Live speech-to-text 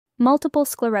Multiple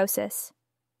sclerosis.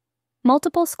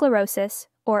 Multiple sclerosis,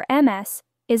 or MS,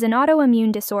 is an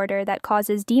autoimmune disorder that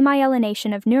causes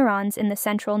demyelination of neurons in the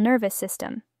central nervous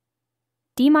system.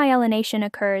 Demyelination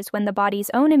occurs when the body's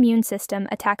own immune system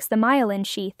attacks the myelin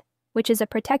sheath, which is a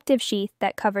protective sheath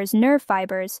that covers nerve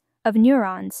fibers of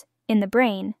neurons in the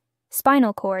brain,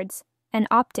 spinal cords, and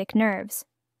optic nerves.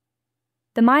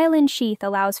 The myelin sheath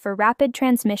allows for rapid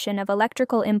transmission of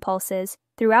electrical impulses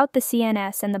throughout the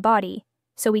CNS and the body,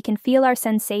 so we can feel our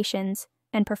sensations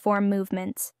and perform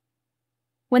movements.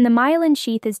 When the myelin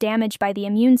sheath is damaged by the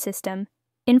immune system,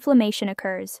 inflammation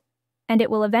occurs, and it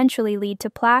will eventually lead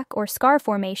to plaque or scar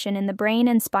formation in the brain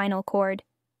and spinal cord,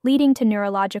 leading to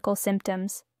neurological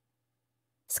symptoms.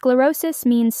 Sclerosis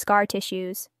means scar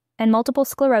tissues, and multiple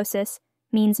sclerosis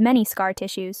means many scar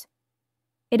tissues.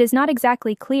 It is not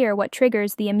exactly clear what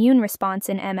triggers the immune response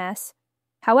in MS.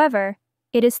 However,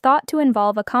 it is thought to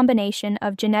involve a combination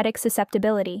of genetic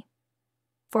susceptibility.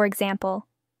 For example,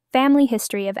 family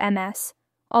history of MS,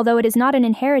 although it is not an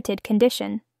inherited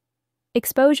condition.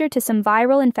 Exposure to some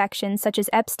viral infections such as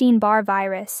Epstein-Barr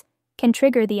Virus can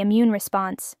trigger the immune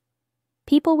response.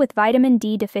 People with vitamin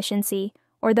D deficiency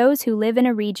or those who live in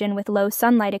a region with low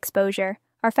sunlight exposure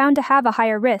are found to have a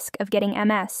higher risk of getting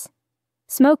MS.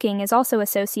 Smoking is also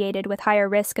associated with higher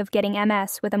risk of getting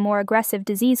MS with a more aggressive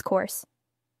disease course.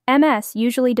 MS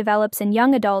usually develops in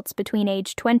young adults between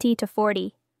age 20 to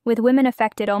 40, with women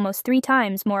affected almost 3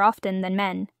 times more often than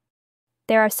men.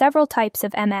 There are several types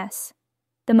of MS.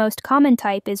 The most common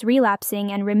type is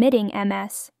relapsing and remitting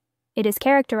MS. It is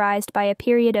characterized by a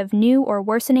period of new or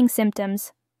worsening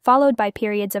symptoms, followed by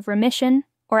periods of remission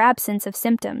or absence of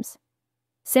symptoms.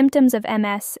 Symptoms of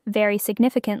MS vary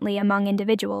significantly among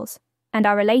individuals and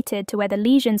are related to where the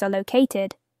lesions are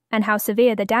located and how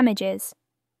severe the damage is.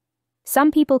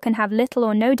 Some people can have little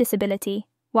or no disability,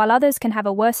 while others can have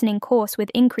a worsening course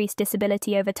with increased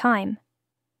disability over time.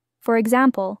 For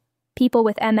example, people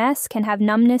with MS can have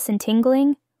numbness and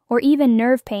tingling, or even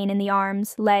nerve pain in the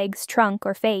arms, legs, trunk,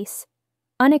 or face.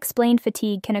 Unexplained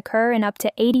fatigue can occur in up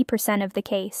to 80% of the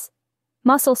case.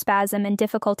 Muscle spasm and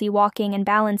difficulty walking and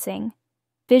balancing.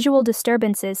 Visual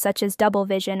disturbances such as double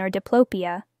vision or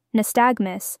diplopia,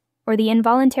 nystagmus, or the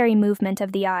involuntary movement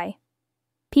of the eye.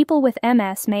 People with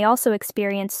MS may also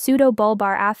experience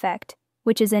pseudobulbar affect,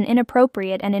 which is an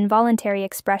inappropriate and involuntary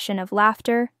expression of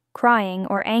laughter, crying,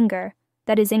 or anger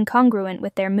that is incongruent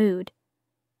with their mood.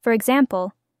 For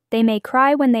example, they may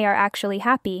cry when they are actually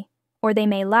happy, or they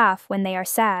may laugh when they are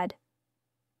sad.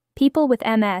 People with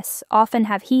MS often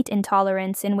have heat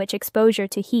intolerance, in which exposure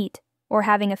to heat, or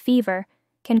having a fever,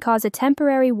 can cause a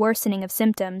temporary worsening of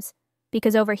symptoms,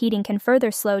 because overheating can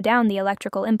further slow down the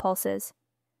electrical impulses.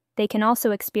 They can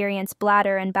also experience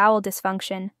bladder and bowel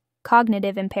dysfunction,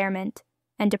 cognitive impairment,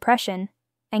 and depression,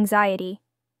 anxiety.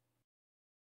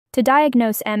 To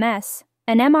diagnose MS,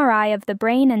 an MRI of the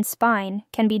brain and spine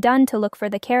can be done to look for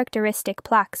the characteristic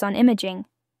plaques on imaging.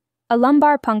 A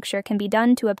lumbar puncture can be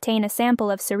done to obtain a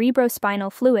sample of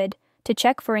cerebrospinal fluid to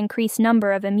check for increased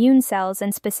number of immune cells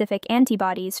and specific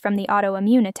antibodies from the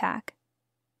autoimmune attack.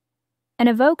 An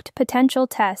evoked potential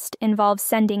test involves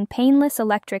sending painless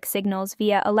electric signals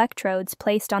via electrodes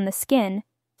placed on the skin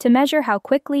to measure how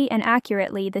quickly and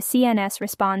accurately the CNS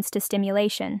responds to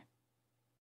stimulation.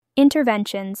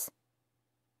 Interventions.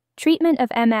 Treatment of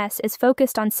MS is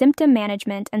focused on symptom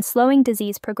management and slowing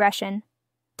disease progression.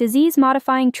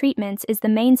 Disease-modifying treatments is the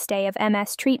mainstay of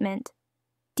MS treatment.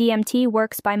 DMT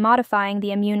works by modifying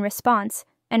the immune response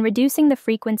and reducing the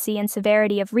frequency and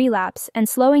severity of relapse and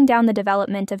slowing down the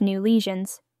development of new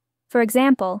lesions. For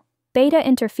example,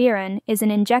 beta-interferon is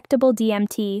an injectable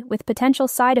DMT with potential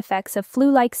side effects of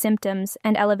flu-like symptoms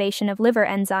and elevation of liver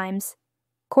enzymes.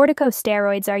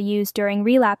 Corticosteroids are used during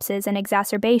relapses and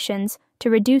exacerbations to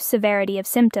reduce severity of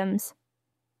symptoms.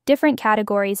 Different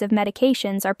categories of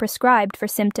medications are prescribed for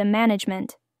symptom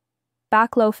management.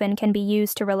 Baclofen can be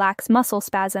used to relax muscle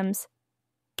spasms.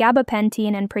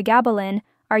 Gabapentin and pregabalin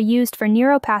are used for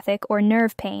neuropathic or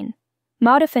nerve pain.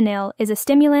 Modafinil is a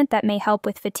stimulant that may help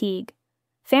with fatigue.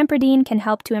 Fampridine can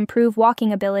help to improve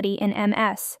walking ability in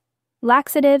MS.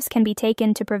 Laxatives can be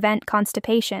taken to prevent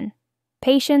constipation.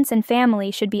 Patients and family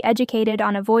should be educated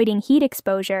on avoiding heat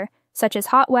exposure, such as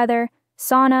hot weather,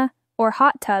 sauna, or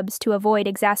hot tubs to avoid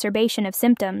exacerbation of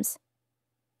symptoms.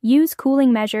 Use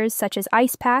cooling measures such as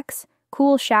ice packs,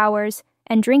 cool showers,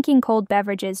 and drinking cold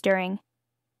beverages during.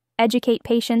 Educate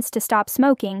patients to stop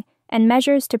smoking and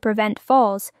measures to prevent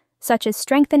falls, such as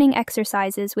strengthening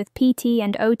exercises with PT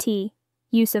and OT,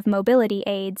 use of mobility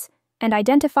aids, and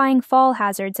identifying fall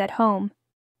hazards at home.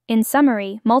 In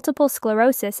summary, multiple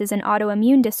sclerosis is an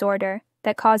autoimmune disorder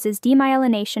that causes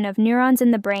demyelination of neurons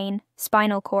in the brain,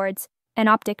 spinal cords, and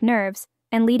optic nerves,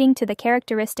 and leading to the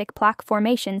characteristic plaque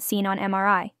formation seen on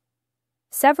MRI.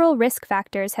 Several risk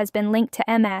factors has been linked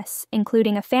to MS,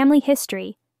 including a family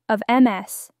history of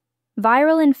MS,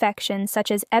 viral infections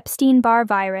such as Epstein-Barr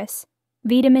Virus,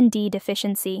 vitamin D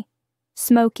deficiency,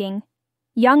 smoking,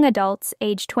 young adults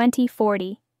age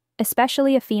 20-40,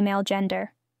 especially a female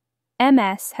gender.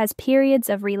 MS has periods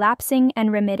of relapsing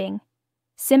and remitting.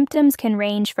 Symptoms can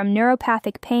range from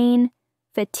neuropathic pain,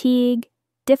 fatigue,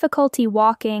 difficulty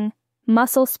walking,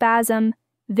 muscle spasm,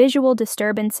 visual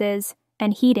disturbances,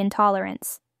 and heat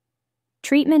intolerance.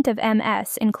 Treatment of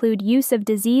MS include use of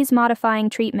disease-modifying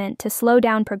treatment to slow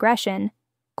down progression,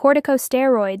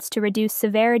 corticosteroids to reduce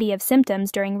severity of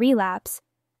symptoms during relapse,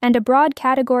 and a broad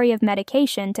category of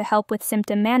medication to help with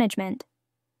symptom management.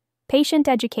 Patient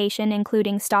education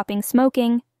including stopping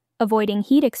smoking, avoiding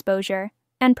heat exposure,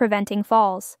 and preventing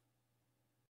falls.